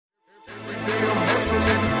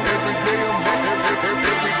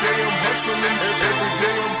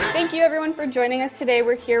for joining us today.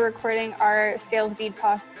 We're here recording our Sales Bees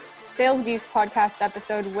podcast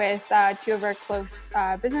episode with two of our close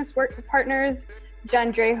business work partners,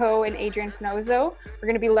 Jen Dreho and Adrian Pinozo. We're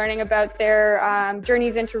going to be learning about their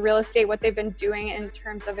journeys into real estate, what they've been doing in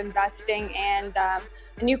terms of investing, and a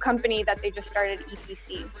new company that they just started,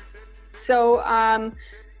 EPC. So,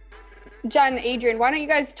 Jen, Adrian, why don't you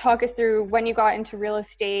guys talk us through when you got into real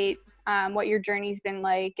estate, what your journey's been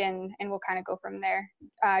like, and we'll kind of go from there.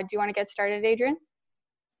 Do you want to get started, Adrian?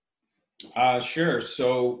 Sure.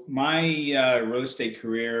 So my real estate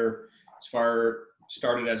career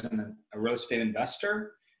started as a real estate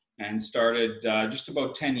investor, and started just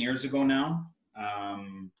about 10 years ago now,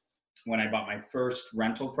 when I bought my first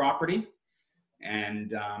rental property.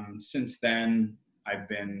 And since then, I've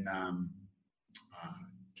been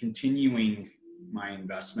continuing my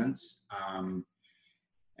investments,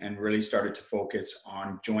 and really started to focus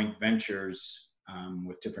on joint ventures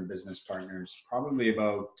with different business partners, probably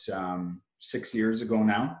about 6 years ago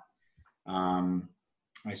now.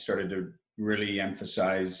 I started to really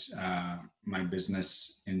emphasize my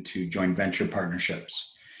business into joint venture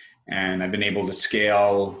partnerships. And I've been able to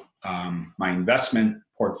scale my investment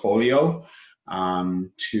portfolio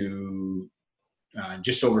to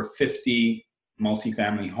just over 50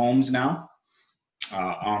 multifamily homes now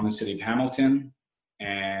on the city of Hamilton.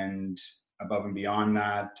 And above and beyond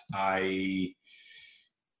that, I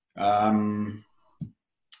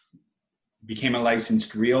became a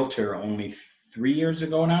licensed realtor only 3 years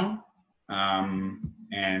ago now,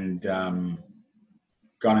 and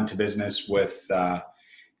got into business with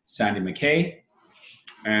Sandy McKay.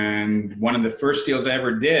 And one of the first deals I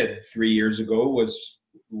ever did 3 years ago was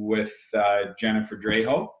with Jennifer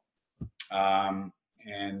Dreho.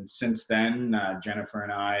 And since then, Jennifer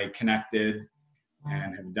and I connected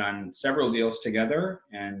and have done several deals together,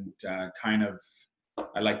 and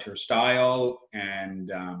I liked her style,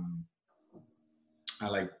 and I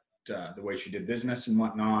liked the way she did business and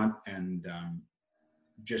whatnot. And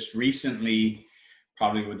just recently,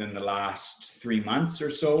 probably within the last 3 months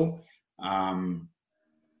or so,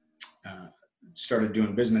 started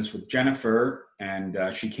doing business with Jennifer, and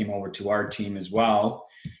she came over to our team as well.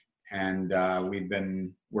 And we've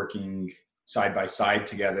been working side by side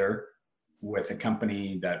together with a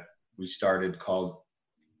company that we started called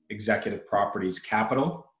Executive Properties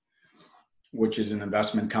Capital, which is an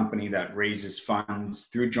investment company that raises funds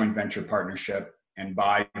through joint venture partnership and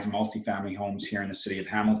buys multifamily homes here in the city of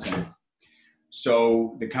Hamilton.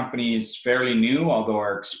 So the company is fairly new, although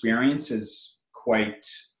our experience is quite,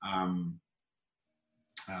 I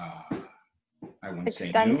wouldn't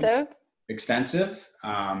say new. Extensive.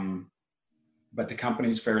 But the company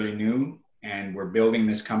is fairly new, and we're building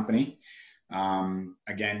this company.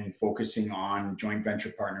 Again, focusing on joint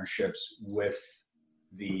venture partnerships with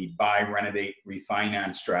the buy, renovate,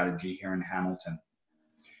 refinance strategy here in Hamilton.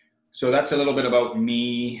 So that's a little bit about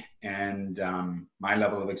me and my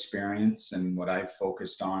level of experience and what I've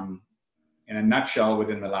focused on in a nutshell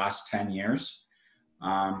within the last 10 years.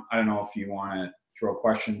 I don't know if you want to throw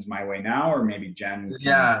questions my way now, or maybe Jen.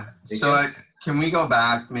 Yeah. So can we go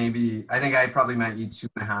back maybe? I think I probably met you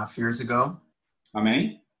 2.5 years ago. How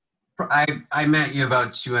many? I met you about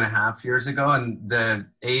 2.5 years ago, and the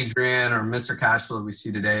Adrian or Mr. Cashflow we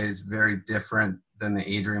see today is very different than the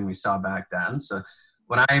Adrian we saw back then. So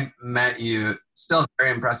when I met you, still a very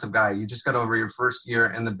impressive guy. You just got over your first year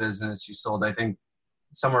in the business. You sold, I think,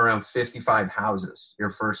 somewhere around 55 houses your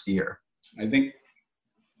first year. I think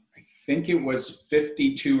it was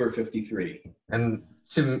 52 or 53. And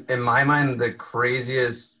in my mind, the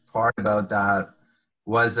craziest part about that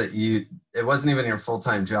was that it wasn't even your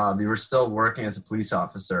full-time job. You were still working as a police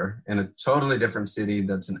officer in a totally different city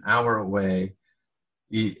that's an hour away.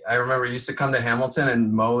 I remember you used to come to Hamilton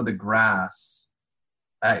and mow the grass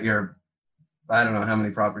at your, I don't know how many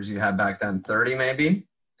properties you had back then, 30 maybe?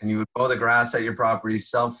 And you would mow the grass at your property,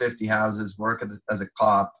 sell 50 houses, work as a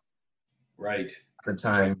cop. Right. At the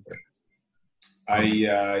time.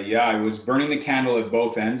 I was burning the candle at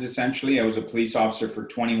both ends, essentially. I was a police officer for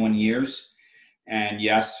 21 years. And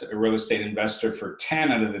yes, a real estate investor for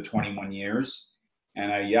 10 out of the 21 years.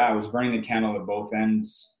 And I was burning the candle at both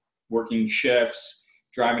ends, working shifts,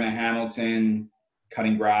 driving to Hamilton,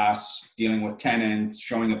 cutting grass, dealing with tenants,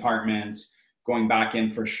 showing apartments, going back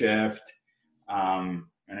in for shift. And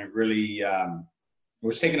it really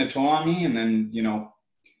was taking a toll on me. And then,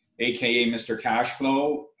 AKA Mr.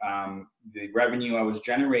 Cashflow, the revenue I was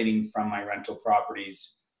generating from my rental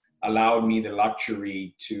properties allowed me the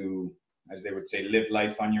luxury to, as they would say, live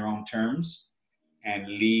life on your own terms and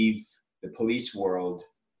leave the police world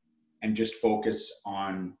and just focus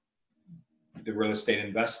on the real estate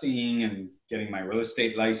investing and getting my real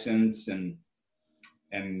estate license and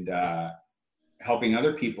helping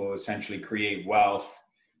other people essentially create wealth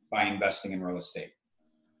by investing in real estate.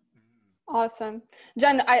 Awesome.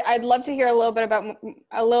 Jen, I'd love to hear a little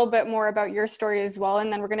bit more about your story as well.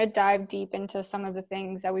 And then we're going to dive deep into some of the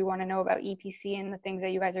things that we want to know about EPC and the things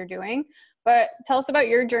that you guys are doing. But tell us about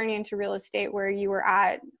your journey into real estate, where you were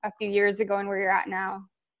at a few years ago and where you're at now.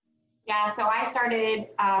 Yeah, so I started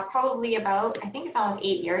probably about, I think it's almost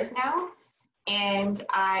 8 years now. And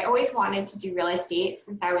I always wanted to do real estate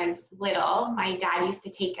since I was little. My dad used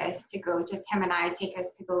to take us to go, just him and I, take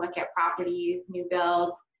us to go look at properties, new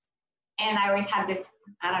builds. And I always had this,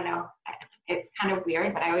 I don't know, it's kind of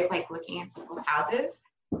weird, but I always like looking at people's houses.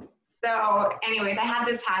 So anyways, I had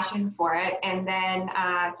this passion for it. And then,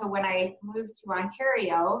 so when I moved to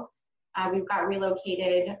Ontario, we got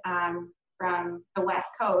relocated from the West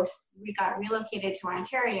Coast. We got relocated to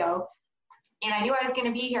Ontario. And I knew I was going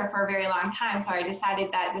to be here for a very long time. So I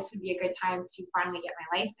decided that this would be a good time to finally get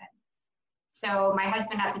my license. So my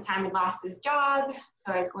husband at the time had lost his job.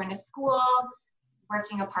 So I was going to school,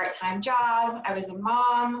 working a part-time job. I was a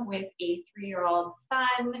mom with a 3-year-old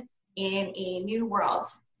son in a new world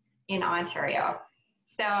in Ontario.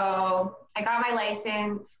 So I got my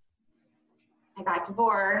license, I got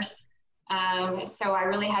divorced. So I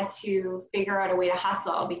really had to figure out a way to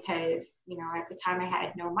hustle because, you know, at the time I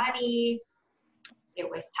had no money. It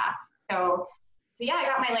was tough. So yeah, I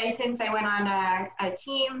got my license. I went on a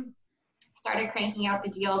team, started cranking out the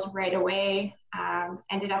deals right away.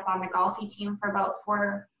 Ended up on the golfy team for about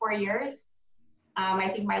four years. I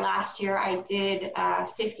think my last year I did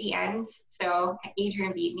 50 ends. So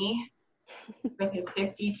Adrian beat me with his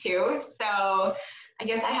 52. So I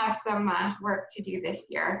guess I have some work to do this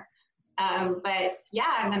year. But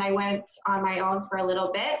yeah, and then I went on my own for a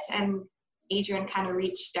little bit, and Adrian kind of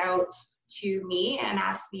reached out to me and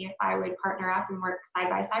asked me if I would partner up and work side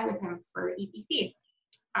by side with him for EPC.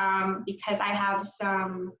 Because I have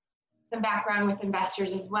some background with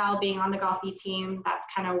investors as well, being on the golfy team. That's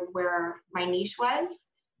kind of where my niche was.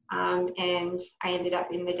 And I ended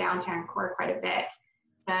up in the downtown core quite a bit.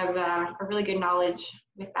 So I have a really good knowledge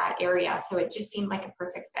with that area. So it just seemed like a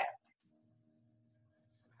perfect fit.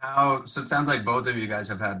 So it sounds like both of you guys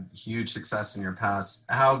have had huge success in your past.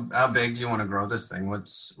 How big do you want to grow this thing?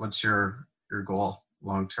 What's your goal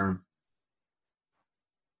long term?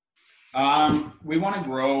 We want to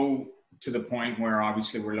grow to the point where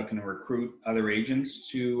obviously we're looking to recruit other agents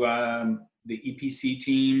to the EPC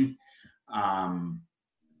team.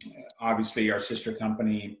 Obviously our sister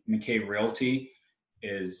company, McKay Realty,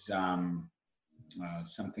 is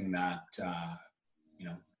something that, you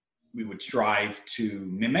know, we would strive to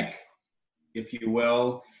mimic, if you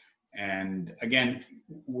will. And again,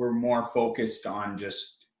 we're more focused on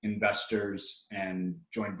just investors and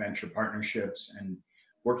joint venture partnerships and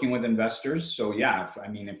working with investors. So yeah,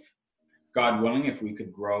 if God willing, if we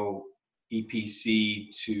could grow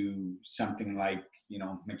EPC to something like, you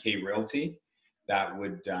know, McKay Realty, that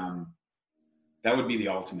would be the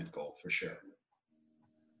ultimate goal for sure.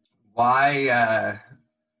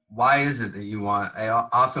 Why is it that you want, I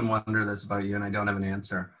often wonder this about you and I don't have an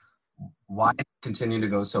answer. Why continue to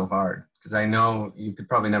go so hard? Because I know you could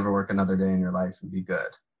probably never work another day in your life and be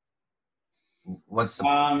good. What's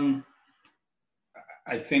the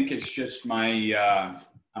I think it's just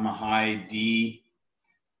I'm a high D.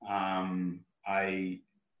 I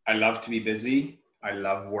love to be busy. I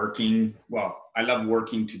love working. Well, I love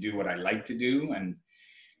working to do what I like to do. And,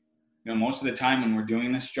 you know, most of the time when we're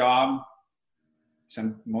doing this job,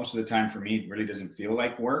 most of the time for me, it really doesn't feel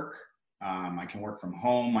like work. I can work from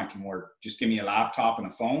home. I can work, just give me a laptop and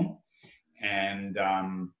a phone, and,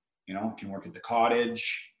 you know, I can work at the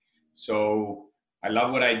cottage. So I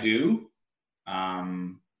love what I do.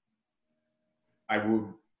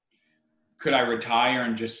 Could I retire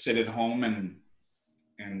and just sit at home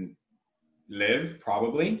and live?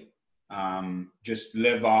 Probably. Just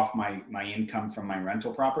live off my income from my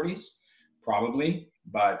rental properties? Probably.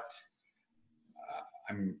 But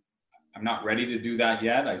I'm not ready to do that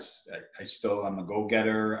yet. I still am a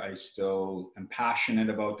go-getter. I still am passionate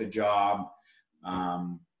about the job.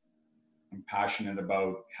 I'm passionate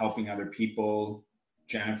about helping other people.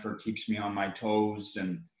 Jennifer keeps me on my toes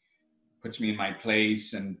and puts me in my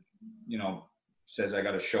place and, you know, says I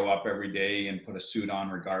got to show up every day and put a suit on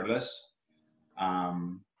regardless.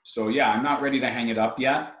 So yeah, I'm not ready to hang it up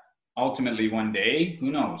yet. Ultimately one day,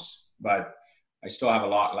 who knows? But I still have a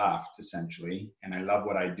lot left, essentially, and I love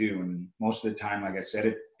what I do. And most of the time, like I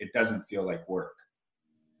said, it doesn't feel like work.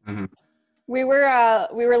 Mm-hmm. We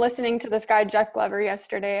were listening to this guy, Jeff Glover,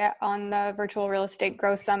 yesterday on the Virtual Real Estate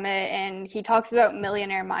Growth Summit, and he talks about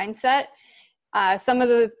millionaire mindset. Some of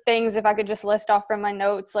the things, if I could just list off from my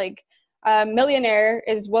notes, like a millionaire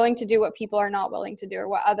is willing to do what people are not willing to do or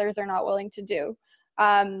what others are not willing to do.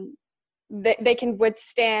 They can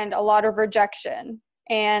withstand a lot of rejection,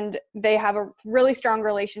 and they have a really strong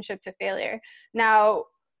relationship to failure. Now,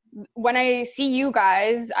 when I see you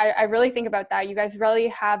guys, I really think about that. You guys really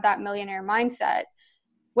have that millionaire mindset.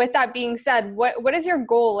 With that being said, what is your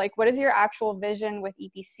goal? Like, what is your actual vision with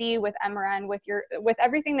EPC, with MRN, with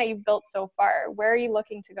everything that you've built so far? Where are you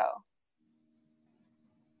looking to go?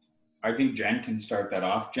 I think Jen can start that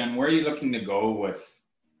off. Jen, where are you looking to go with?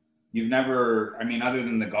 You've never, I mean, other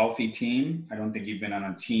than the Golfi team, I don't think you've been on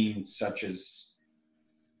a team such as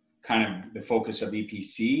kind of the focus of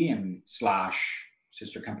EPC and /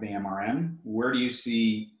 sister company MRN. Where do you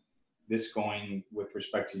see this going with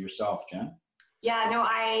respect to yourself, Jen? Yeah, no,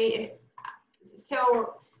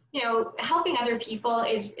 helping other people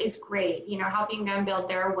is great. Helping them build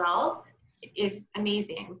their wealth is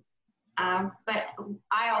amazing. But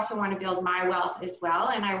I also want to build my wealth as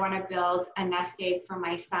well. And I want to build a nest egg for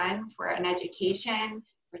my son for an education,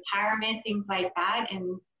 retirement, things like that.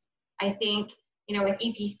 And I think, with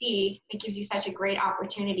EPC, it gives you such a great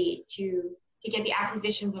opportunity to get the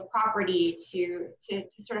acquisitions of property, to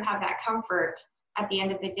sort of have that comfort at the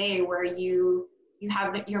end of the day where you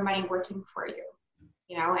have your money working for you,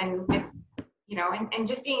 and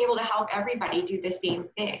just being able to help everybody do the same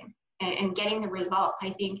thing and getting the results.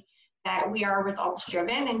 I think that we are results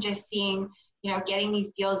driven, and just seeing, getting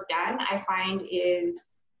these deals done, I find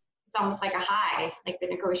it's almost like a high, like the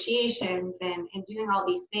negotiations and doing all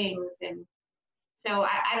these things. And so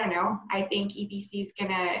I don't know, I think EPC is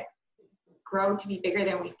going to grow to be bigger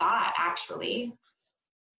than we thought, actually.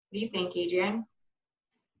 What do you think, Adrian?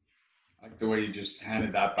 I like the way you just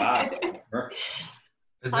handed that back. Can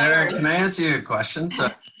I ask you a question?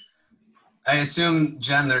 So I assume,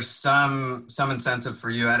 Jen, there's some incentive for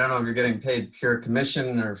you. I don't know if you're getting paid pure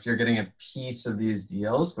commission or if you're getting a piece of these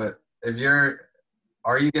deals, but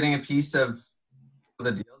are you getting a piece of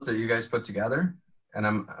the deals that you guys put together? And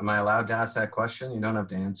am I allowed to ask that question? You don't have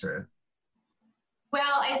to answer it.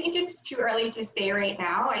 Well, I think it's too early to say right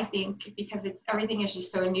now. I think because everything is just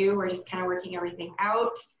so new, we're just kind of working everything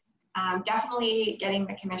out. Definitely getting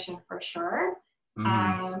the commission for sure.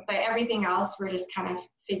 But everything else, we're just kind of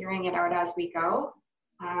figuring it out as we go.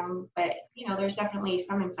 But, there's definitely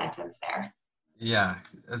some incentives there. Yeah.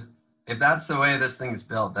 If that's the way this thing is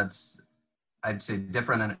built, that's, I'd say,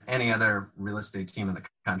 different than any other real estate team in the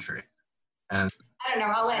country. And I don't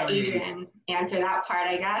know. I'll let Adrian answer that part,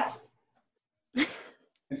 I guess.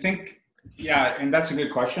 I think, yeah, and that's a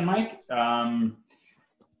good question, Mike.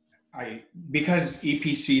 Because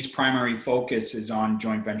EPC's primary focus is on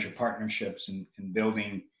joint venture partnerships and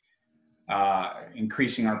building,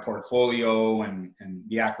 increasing our portfolio and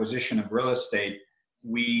the acquisition of real estate,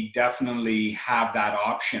 we definitely have that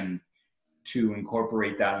option to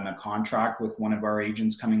incorporate that in a contract with one of our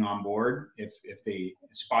agents coming on board. If they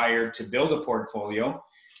aspire to build a portfolio,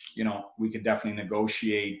 we could definitely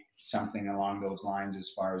negotiate something along those lines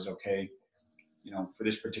as far as, okay, for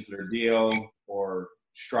this particular deal or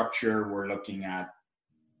structure, we're looking at,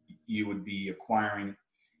 you would be acquiring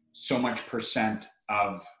so much %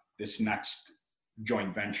 of this next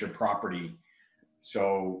joint venture property.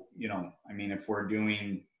 So, if we're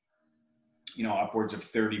doing, upwards of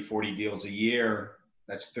 30, 40 deals a year,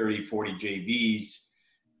 that's 30, 40 JVs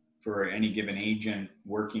for any given agent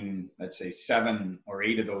working, let's say 7 or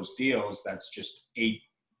 8 of those deals. That's just 8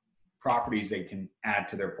 properties they can add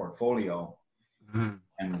to their portfolio. Mm-hmm.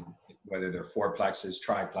 And whether they're fourplexes,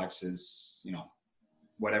 triplexes,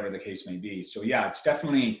 whatever the case may be. So yeah, it's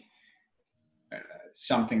definitely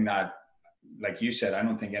something that, like you said, I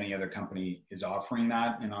don't think any other company is offering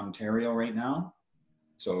that in Ontario right now.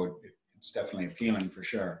 So it's definitely appealing for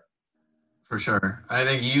sure. For sure. I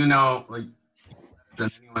think,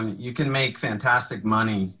 you can make fantastic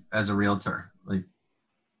money as a realtor. Like,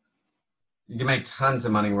 you can make tons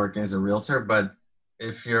of money working as a realtor, but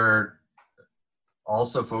if you're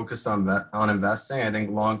also focused on investing, I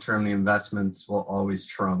think long-term the investments will always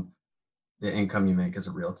trump the income you make as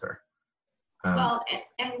a realtor. Well,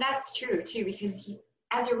 and that's true too, because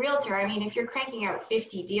as a realtor, if you're cranking out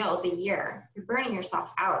 50 deals a year, you're burning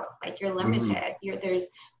yourself out. Like, you're limited. Mm-hmm. There's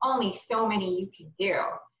only so many you can do,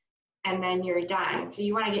 and then you're done. So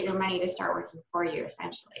you want to get your money to start working for you,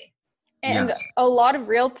 essentially. And a lot of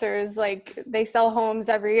realtors, like, they sell homes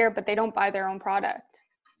every year, but they don't buy their own product,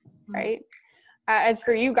 right? as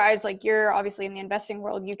for you guys, like you're obviously in the investing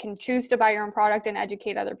world, you can choose to buy your own product and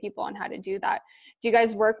educate other people on how to do that. Do you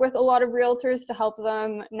guys work with a lot of realtors to help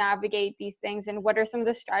them navigate these things? And what are some of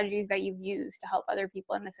the strategies that you've used to help other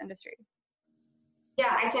people in this industry?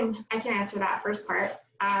 Yeah, I can answer that first part.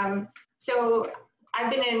 So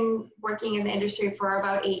I've been working in the industry for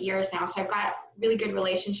about 8 years now, so I've got really good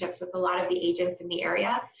relationships with a lot of the agents in the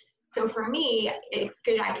area. So for me, it's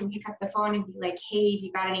good I can pick up the phone and be like, hey, do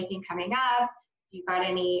you got anything coming up? Do you got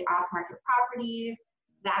any off-market properties?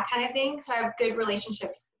 That kind of thing. So I have good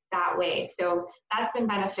relationships that way. So that's been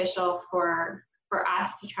beneficial for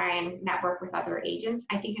us to try and network with other agents.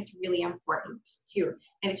 I think it's really important too.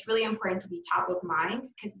 And it's really important to be top of mind,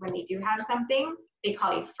 because when they do have something, they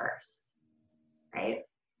call you first, right?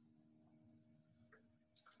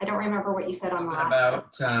 I don't remember what you said on the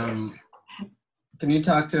last. Can you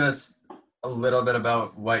talk to us a little bit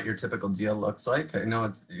about what your typical deal looks like? I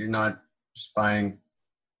know you're not just buying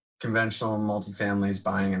conventional multifamilies,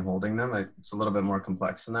 buying and holding them. It's a little bit more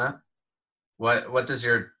complex than that. What does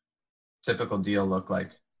your typical deal look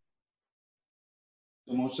like?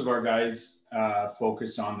 So most of our guys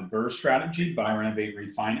focus on the BRRRR strategy, buy, renovate,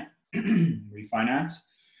 refinance.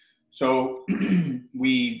 So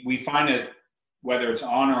we find that whether it's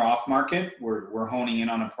on or off market, we're honing in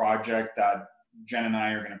on a project that Jen and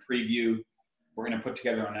I are going to preview. We're going to put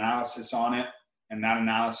together an analysis on it, and that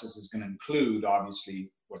analysis is going to include, obviously,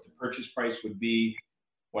 what the purchase price would be,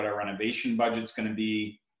 what our renovation budget's going to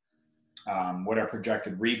be, what our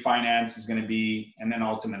projected refinance is going to be, and then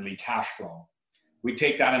ultimately cash flow. We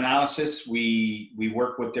take that analysis, we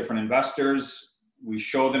work with different investors, we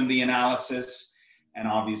show them the analysis, and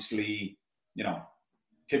obviously,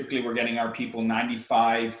 typically we're getting our people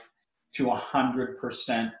 95 to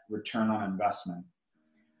 100% return on investment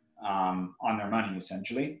on their money,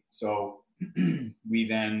 essentially. So we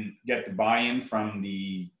then get the buy-in from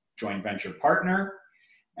the joint venture partner,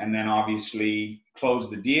 and then obviously close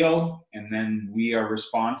the deal. And then we are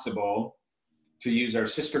responsible to use our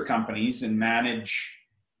sister companies and manage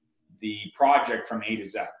the project from A to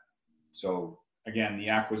Z. So again, the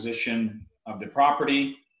acquisition of the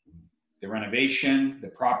property, the renovation, the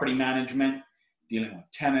property management, dealing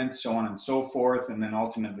with tenants, so on and so forth, and then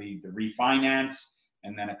ultimately the refinance,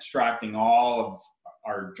 and then extracting all of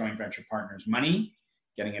our joint venture partners' money,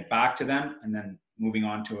 getting it back to them, and then moving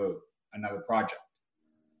on to another project.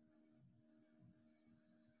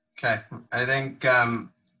 Okay, I think I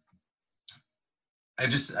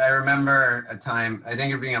remember a time, I think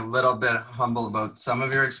you're being a little bit humble about some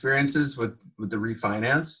of your experiences with the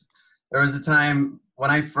refinance. There was a time when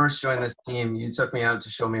I first joined this team, you took me out to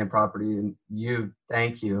show me a property, and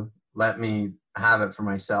thank you, let me have it for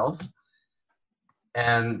myself.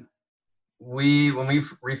 And when we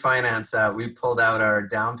refinanced that, we pulled out our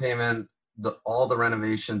down payment, all the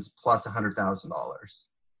renovations plus $100,000.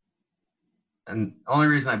 And the only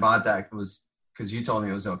reason I bought that was because you told me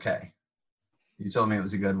it was okay. You told me it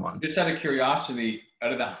was a good one. Just out of curiosity,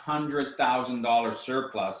 out of the $100,000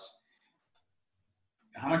 surplus,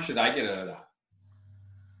 how much did I get out of that?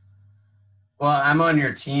 Well, I'm on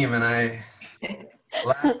your team, and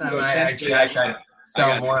last time I checked, I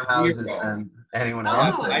sell more houses than anyone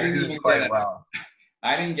else. So I you're doing quite well.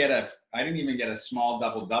 I didn't even get a small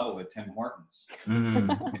double at Tim Hortons.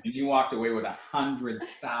 Mm-hmm. And you walked away with $100,000.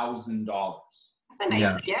 That's a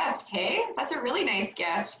nice gift, hey? That's a really nice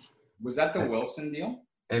gift. Was that the Wilson deal?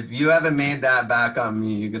 If you haven't made that back on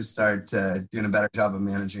me, you got to start doing a better job of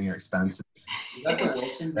managing your expenses. Was that the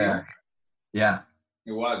Wilson deal? Yeah.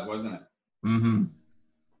 It was, wasn't it? Mm-hmm.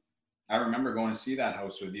 I remember going to see that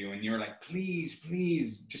house with you, and you were like, please,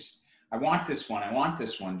 just, I want this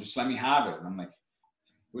one. Just let me have it. And I'm like,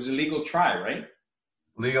 it was a legal try, right?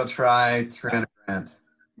 Legal try, $300,000.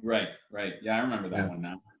 Right. Yeah, I remember that one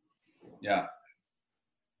now. Yeah.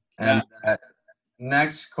 And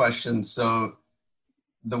next question. So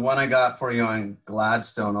the one I got for you on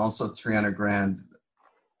Gladstone, also $300,000.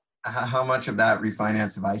 How much of that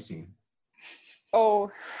refinance have I seen?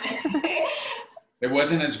 Oh. It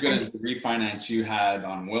wasn't as good as the refinance you had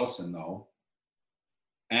on Wilson, though.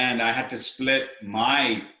 And I had to split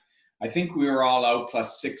I think we were all out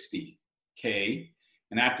plus $60K,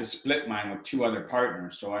 and I had to split mine with two other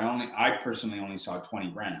partners. So I personally only saw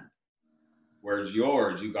 $20,000. Whereas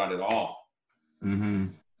yours, you got it all. Mm-hmm.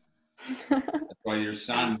 That's why your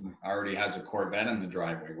son already has a Corvette in the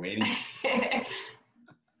driveway waiting.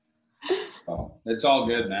 So it's all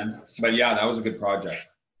good, man. But yeah, that was a good project.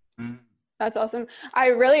 That's awesome. I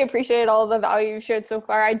really appreciate all the value you've shared so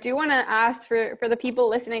far. I do want to ask for the people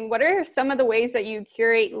listening, what are some of the ways that you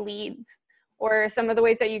curate leads or some of the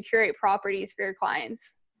ways that you curate properties for your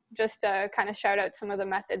clients? just to kind of shout out some of the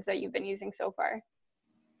methods that you've been using so far.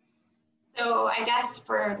 So I guess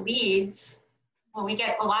for leads, well, we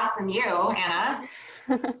get a lot from you, Anna.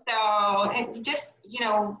 So and just,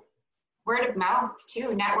 word of mouth too,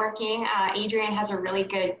 networking. Adrian has a really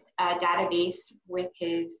good database with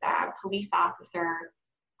his police officer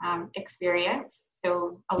experience.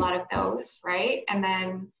 So a lot of those, right? And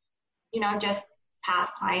then, just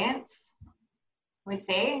past clients, I would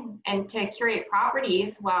say. And to curate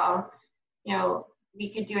properties, well,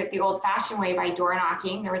 we could do it the old fashioned way by door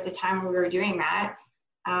knocking. There was a time when we were doing that.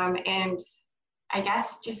 And I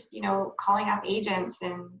guess just, calling up agents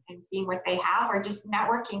and seeing what they have, or just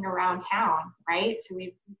networking around town, right? So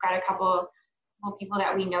we've got a couple people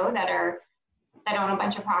that we know that own a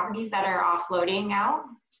bunch of properties that are offloading now.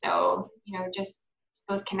 So, just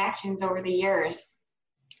those connections over the years.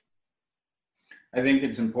 I think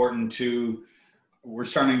it's important we're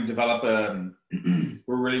starting to develop we're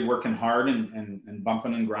really working hard and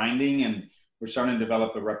bumping and grinding, and we're starting to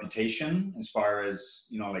develop a reputation as far as,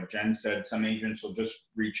 like Jen said, some agents will just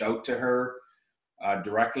reach out to her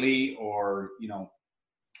directly, or,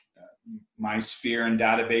 my sphere and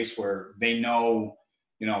database where they know,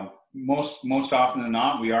 most often than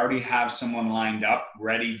not, we already have someone lined up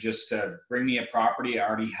ready just to bring me a property. I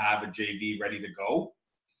already have a JV ready to go.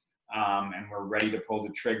 And we're ready to pull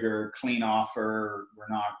the trigger, clean offer. We're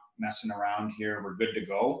not messing around here. We're good to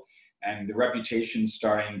go. And the reputation's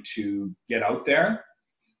starting to get out there.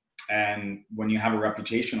 And when you have a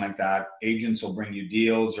reputation like that, agents will bring you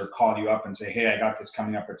deals or call you up and say, hey, I got this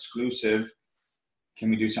coming up exclusive. Can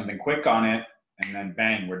we do something quick on it? And then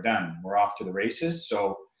bang, we're done. We're off to the races.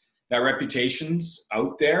 So that reputation's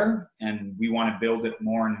out there, and we want to build it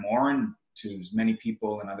more and more and to as many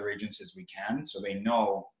people and other agents as we can, so they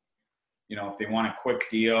know, if they want a quick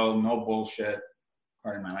deal, no bullshit,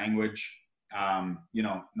 pardon my language,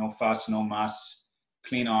 no fuss, no muss,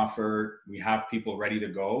 clean offer. We have people ready to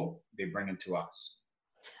go. They bring it to us.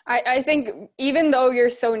 I think even though you're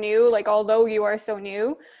so new, although you are so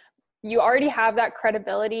new, you already have that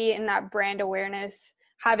credibility and that brand awareness,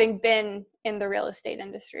 having been in the real estate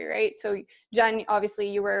industry, right? So Jen, obviously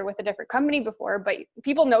you were with a different company before, but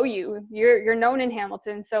people know you. You're known in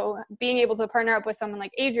Hamilton. So being able to partner up with someone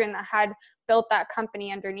like Adrian that had built that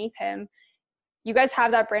company underneath him, you guys have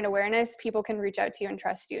that brand awareness. People can reach out to you and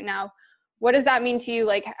trust you. Now, what does that mean to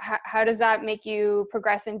you? How does that make you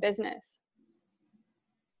progress in business?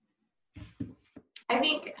 I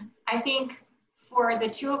think for the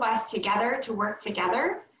two of us together to work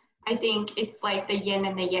together, I think it's like the yin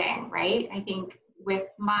and the yang, right? I think with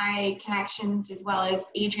my connections as well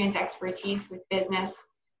as Adrian's expertise with business,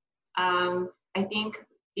 I think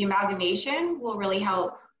the amalgamation will really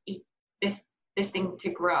help this thing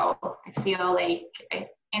to grow. I feel like,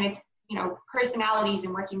 and it's, personalities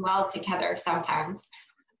and working well together sometimes,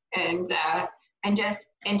 and just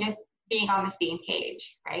being on the same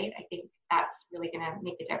page, right? I think that's really going to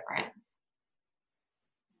make a difference.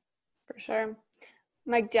 For sure.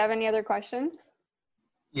 Mike, do you have any other questions?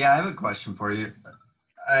 Yeah, I have a question for you.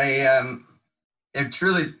 It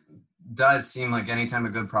truly does seem like anytime a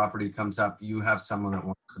good property comes up, you have someone that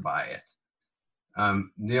wants to buy it.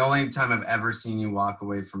 The only time I've ever seen you walk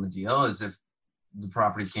away from a deal is if the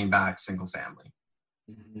property came back single family,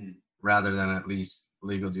 rather than at least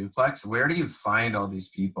legal duplex. Where do you find all these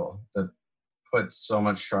people that put so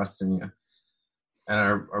much trust in you and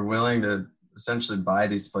are willing to essentially buy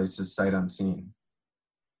these places sight unseen?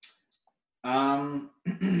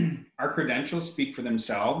 Our credentials speak for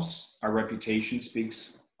themselves. Our reputation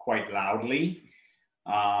speaks quite loudly.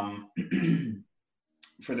 For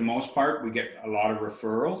the most part, we get a lot of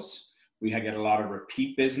referrals. We get a lot of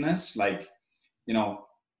repeat business.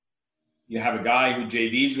 You have a guy who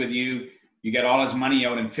JVs with you, you get all his money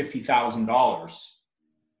out in $50,000.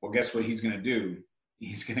 Well, guess what he's going to do?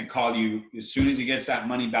 He's going to call you as soon as he gets that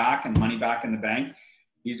money back and money back in the bank.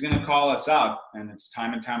 He's going to call us up, and it's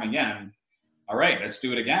time and time again. All right, let's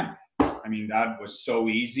do it again. I mean, that was so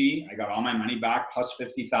easy. I got all my money back plus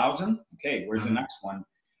 50,000. Okay, where's the next one?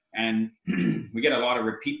 And we get a lot of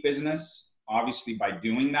repeat business, obviously, by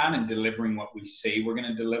doing that and delivering what we say we're going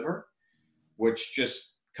to deliver, which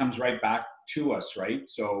just comes right back to us, right?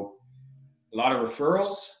 So a lot of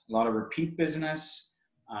referrals, a lot of repeat business.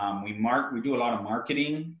 We do a lot of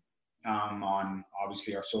marketing on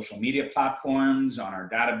obviously our social media platforms, on our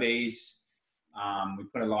database. We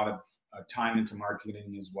put a lot of time into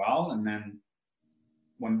marketing as well. And then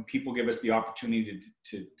when people give us the opportunity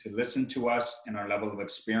to listen to us and our level of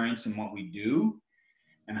experience in what we do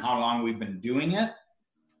and how long we've been doing it,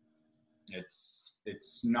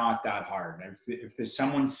 it's not that hard. If there's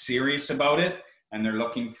someone serious about it, and they're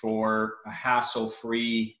looking for a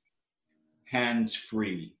hassle-free,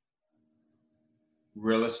 hands-free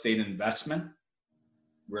real estate investment,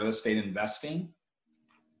 real estate investing,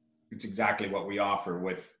 it's exactly what we offer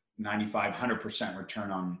with 95, 100%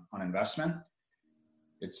 return on investment.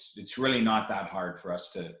 It's really not that hard for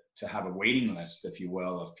us to have a waiting list, if you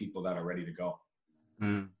will, of people that are ready to go.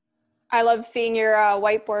 Mm. I love seeing your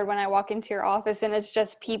whiteboard when I walk into your office, and it's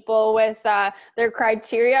just people with their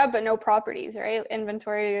criteria, but no properties, right?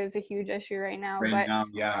 Inventory is a huge issue right now. Right now,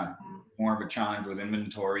 yeah, more of a challenge with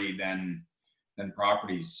inventory than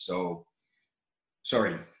properties. So,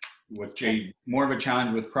 sorry, more of a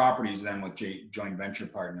challenge with properties than with joint venture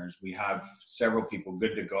partners. We have several people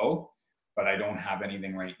good to go, but I don't have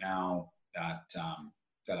anything right now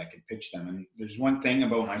that I could pitch them. And there's one thing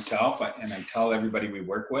about myself, and I tell everybody we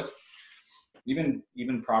work with,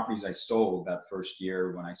 even properties I sold that first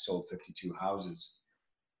year when I sold 52 houses,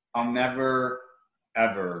 I'll never,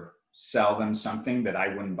 ever sell them something that I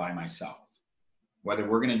wouldn't buy myself. Whether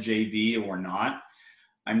we're going to JV or not,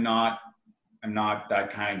 I'm not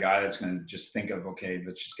that kind of guy that's going to just think of, okay,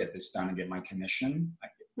 let's just get this done and get my commission.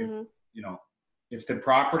 If the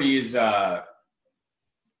property is,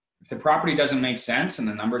 if the property doesn't make sense and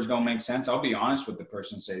the numbers don't make sense, I'll be honest with the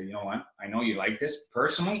person and say, you know what, I know you like this.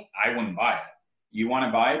 Personally, I wouldn't buy it. You want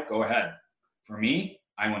to buy it? Go ahead. For me,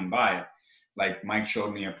 I wouldn't buy it. Like Mike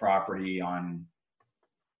showed me a property on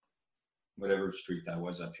whatever street that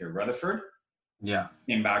was up here, Rutherford. Yeah.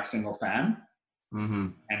 Came back single fam. Mm-hmm.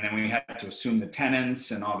 And then we had to assume the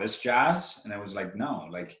tenants and all this jazz. And I was like, no,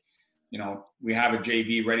 like, we have a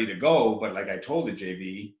JV ready to go. But like I told the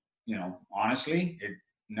JV, honestly,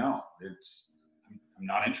 I'm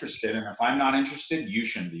not interested. And if I'm not interested, you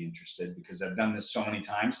shouldn't be interested, because I've done this so many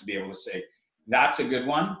times to be able to say, that's a good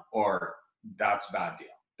one or that's a bad deal.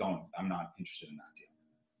 I'm not interested in that deal.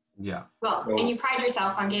 Yeah. Well, and you pride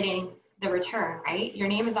yourself on getting the return, right? Your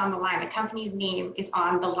name is on the line. The company's name is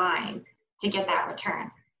on the line to get that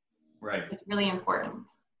return. Right. It's really important.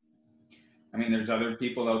 I mean, there's other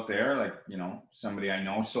people out there, like, somebody I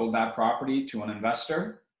know sold that property to an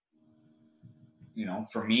investor.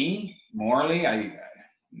 For me, morally,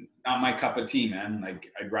 not my cup of tea, man.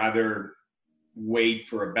 Like, I'd rather wait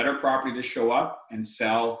for a better property to show up and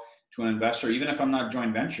sell to an investor, even if I'm not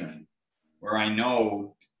joint venturing, where I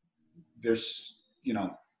know there's,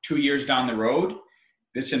 2 years down the road,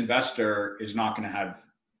 this investor is not going to have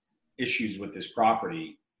issues with this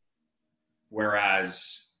property.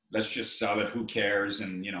 Whereas, let's just sell it, who cares?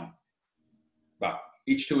 And, but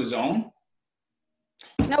each to his own.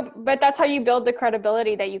 No, but that's how you build the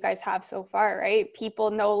credibility that you guys have so far, right? People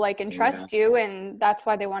know, like, and trust you, and that's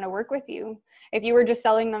why they want to work with you. If you were just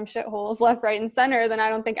selling them shitholes left, right, and center, then I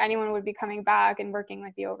don't think anyone would be coming back and working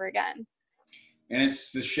with you over again. And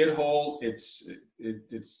it's the shithole.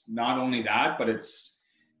 It's not only that, but it's,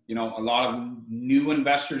 a lot of new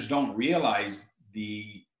investors don't realize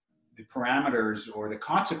the parameters or the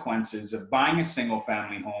consequences of buying a single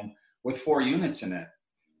family home with 4 units in it.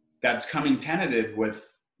 That's coming tenanted with,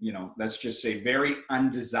 let's just say very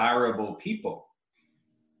undesirable people.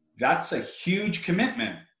 That's a huge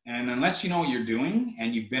commitment. And unless you know what you're doing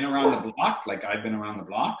and you've been around the block, like I've been around the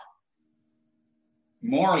block,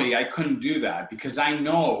 morally, I couldn't do that, because I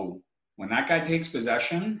know when that guy takes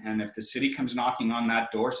possession, and if the city comes knocking on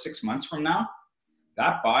that door 6 months from now,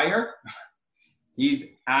 that buyer, he's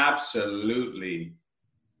absolutely,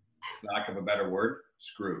 lack of a better word,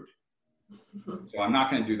 screwed. So I'm not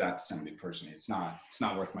going to do that to somebody personally. It's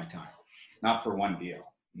not worth my time. Not for one deal.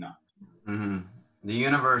 No. Mm-hmm. The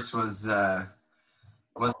universe was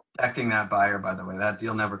protecting that buyer, by the way. That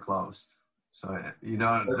deal never closed. So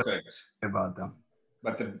don't worry about them.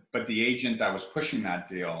 But the agent that was pushing that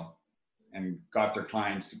deal and got their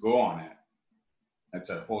clients to go on it, that's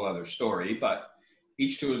a whole other story. But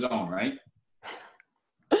each to his own, right?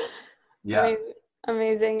 Yeah.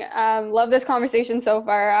 Amazing. Love this conversation so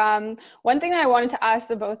far. One thing that I wanted to ask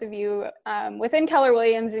the both of you, within Keller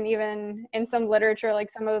Williams and even in some literature,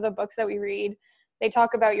 like some of the books that we read, they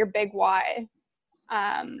talk about your big why.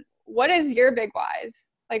 What is your big whys?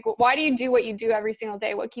 Like, why do you do what you do every single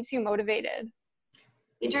day? What keeps you motivated?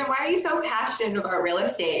 Adrian, why are you so passionate about real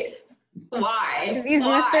estate? Why? Because he's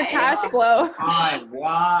Mr. Cash Flow.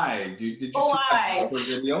 Why? Did you see that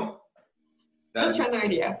video? Let's turn the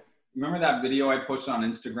video. Remember that video I posted on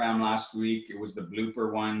Instagram last week? It was the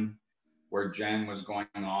blooper one where Jen was going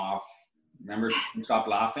off. Remember, Stop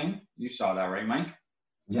Laughing? You saw that, right, Mike?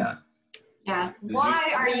 Yeah. Yeah.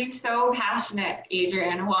 Why are you so passionate,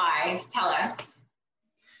 Adrian? Why? Tell us.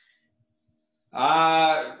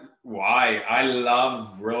 Why? I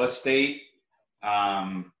love real estate.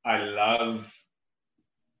 I love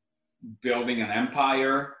building an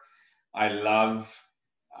empire. I love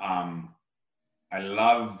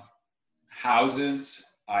houses.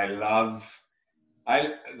 I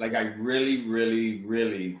really, really,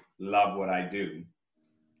 really love what I do.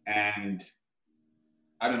 And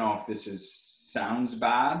I don't know if sounds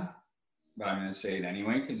bad, but I'm going to say it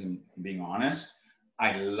anyway, because I'm being honest.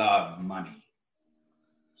 I love money.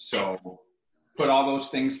 So put all those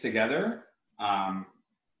things together.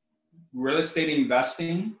 Real estate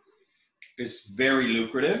investing is very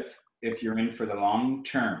lucrative if you're in for the long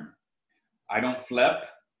term. I don't flip.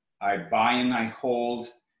 I buy and I hold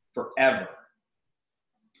forever.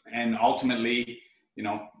 And ultimately, you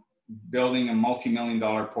know, building a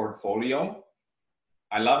multi-million-dollar portfolio,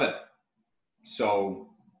 I love it. So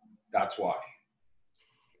that's why.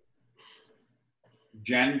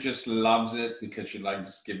 Jen just loves it because she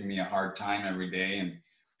likes giving me a hard time every day and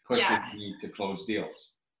pushing me to close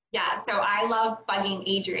deals. Yeah, so I love bugging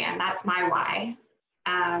Adrian. That's my why.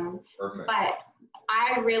 Perfect. But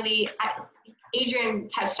Adrian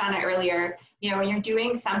touched on it earlier. You know, when you're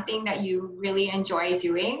doing something that you really enjoy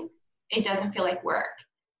doing, it doesn't feel like work.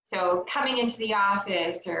 So coming into the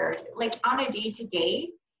office or like on a day-to-day,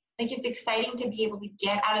 like it's exciting to be able to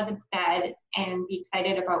get out of the bed and be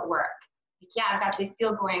excited about work. Like, yeah, I've got this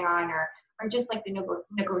deal going on, or just like the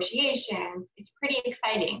negotiations. It's pretty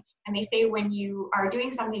exciting. And they say when you are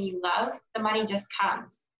doing something you love, the money just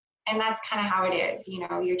comes. And that's kind of how it is. You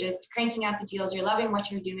know, you're just cranking out the deals, you're loving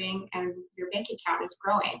what you're doing, and your bank account is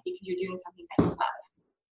growing because you're doing something that you love.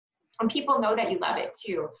 And people know that you love it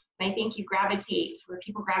too. And I think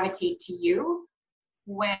people gravitate to you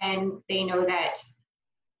when they know that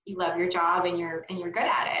you love your job and you're good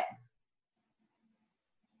at it.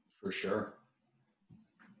 For sure.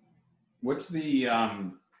 What's the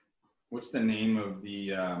name of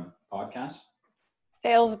the podcast?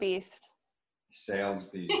 Sales Beast. Sales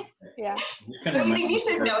Beast. Yeah. Do you think you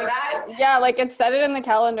should know that? Yeah, like it said it in the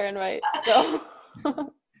calendar invite. So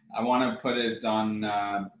I want to put it on.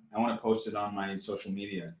 I want to post it on my social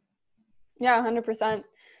media. Yeah, 100%.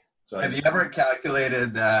 So have you ever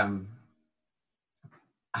calculated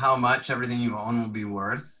how much everything you own will be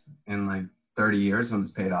worth in like 30 years when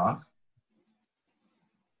it's paid off?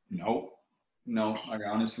 No, I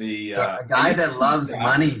honestly. A guy that loves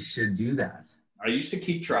money should do that. I used to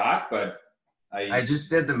keep track, but I just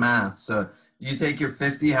did the math. So you take your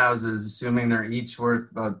 50 houses, assuming they're each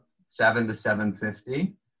worth about $700 to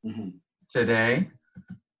 $750 today.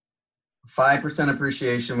 5%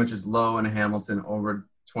 appreciation, which is low in Hamilton over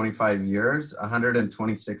 25 years,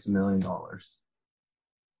 $126 million.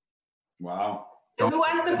 Wow. So who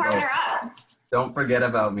wants to partner up? Don't forget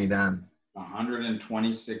about me, Dan.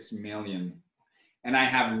 126 million. And I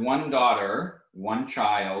have one daughter, one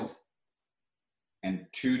child, and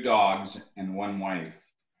 2 dogs and 1 wife.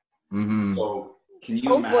 Mm-hmm. So can you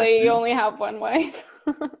Hopefully imagine? you only have 1 wife.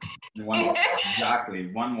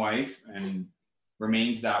 Exactly, 1 wife, and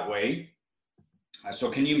remains that way.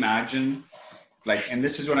 So can you imagine, like, and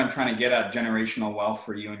this is what I'm trying to get at, generational wealth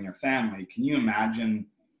for you and your family. Can you imagine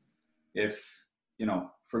if, you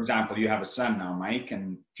know, for example, you have a son now, Mike,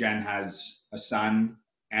 and Jen has a son.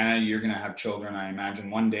 Anna, you're going to have children, I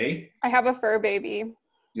imagine, one day. I have a fur baby.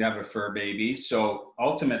 You have a fur baby. So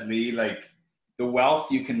ultimately, like, the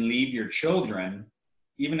wealth you can leave your children,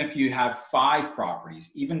 even if you have 5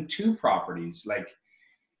 properties, even 2 properties, like,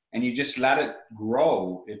 and you just let it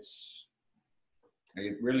grow, it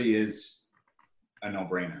really is a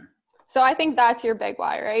no-brainer. So I think that's your big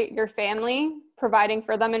why, right? Your family, providing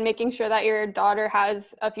for them and making sure that your daughter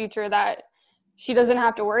has a future that she doesn't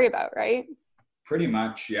have to worry about, right? Pretty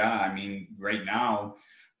much, yeah. I mean, right now,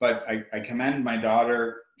 but I commend my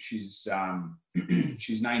daughter. She's 19,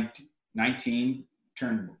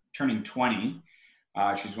 turning 20.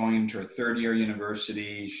 She's going into her 3rd-year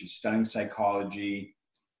university. She's studying psychology.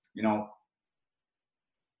 You know,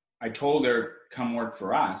 I told her, come work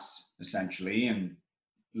for us, essentially, and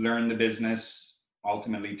learn the business,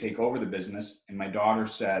 ultimately take over the business. And my daughter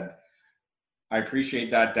said, I appreciate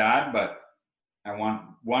that, Dad, but I want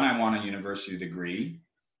a university degree.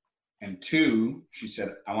 And 2, she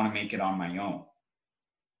said, I want to make it on my own.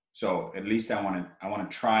 So at least I want to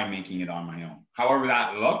try making it on my own. However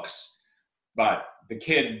that looks, but the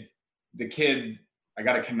kid, I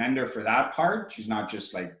got to commend her for that part. She's not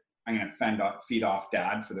just like, I'm going to feed off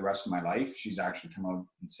Dad for the rest of my life. She's actually come out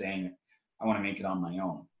and saying, I want to make it on my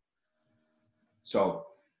own. So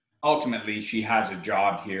ultimately she has a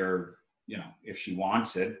job here, you know, if she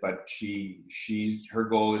wants it, but her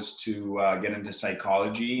goal is to get into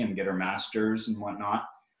psychology and get her master's and whatnot.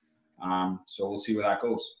 So we'll see where that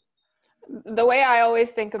goes. The way I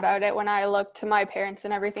always think about it when I look to my parents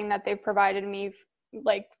and everything that they've provided me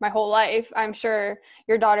like my whole life, I'm sure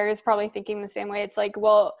your daughter is probably thinking the same way. It's like,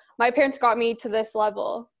 well, my parents got me to this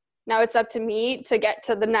level. Now it's up to me to get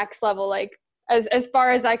to the next level. Like as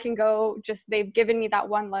far as I can go, just they've given me that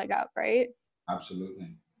one leg up, right?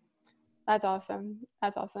 Absolutely. That's awesome.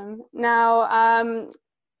 That's awesome. Now,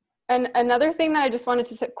 and another thing that I just wanted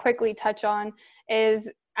to quickly touch on is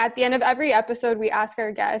at the end of every episode, we ask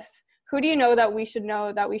our guests, who do you know that we should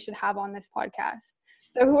have on this podcast?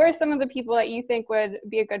 So who are some of the people that you think would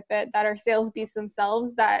be a good fit that are sales beasts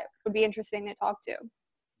themselves that would be interesting to talk to?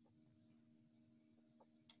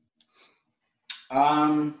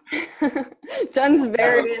 Jen's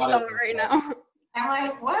very in thought right now. I'm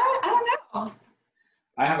like, what? I don't know.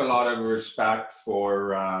 I have a lot of respect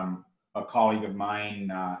for a colleague of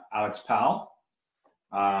mine, Alex Powell.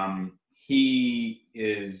 He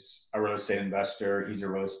is a real estate investor. He's a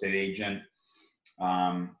real estate agent.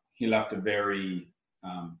 He left a very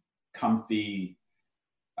comfy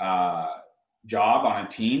job on a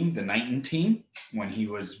team, the Knighton team, when he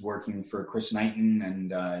was working for Chris Knighton,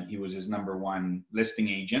 and he was his #1 listing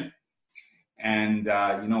agent. And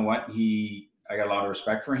you know what? I got a lot of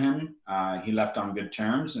respect for him. He left on good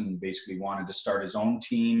terms and basically wanted to start his own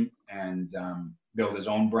team and build his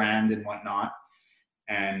own brand and whatnot.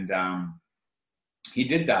 And he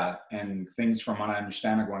did that, and things from what I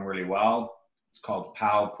understand are going really well. It's called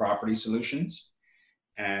Powell Property Solutions.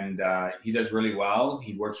 And he does really well.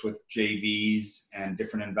 He works with JVs and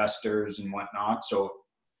different investors and whatnot. So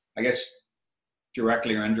I guess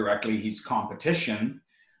directly or indirectly, he's competition,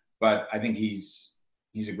 but I think he's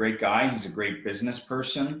a great guy. He's a great business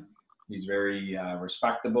person. He's very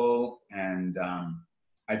respectable. And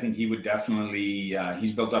I think he would definitely,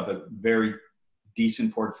 he's built up a very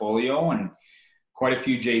decent portfolio and quite a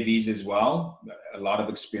few JVs as well. A lot of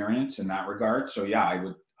experience in that regard. So yeah,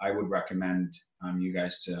 I would recommend you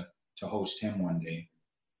guys to host him one day.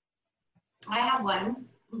 I have one.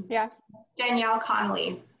 Yeah. Danielle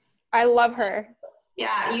Connolly. I love her.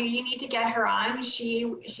 Yeah, you need to get her on.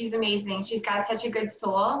 She's amazing. She's got such a good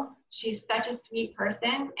soul. She's such a sweet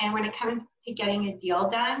person. And when it comes to getting a deal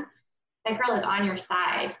done, that girl is on your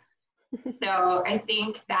side. So I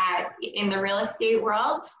think that in the real estate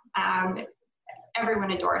world,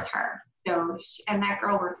 everyone adores her. So, and that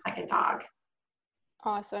girl works like a dog.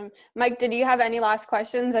 Awesome. Mike, did you have any last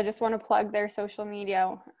questions? I just want to plug their social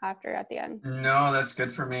media at the end. No, that's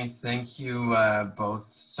good for me. Thank you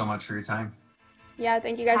both so much for your time. Yeah,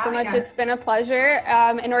 thank you guys so much. It's been a pleasure.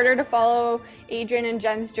 In order to follow Adrian and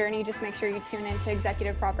Jen's journey, just make sure you tune into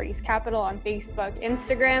Executive Properties Capital on Facebook,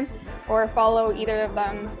 Instagram, or follow either of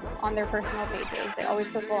them on their personal pages. They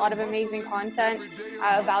always post a lot of amazing content,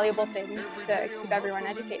 valuable things to keep everyone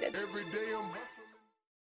educated.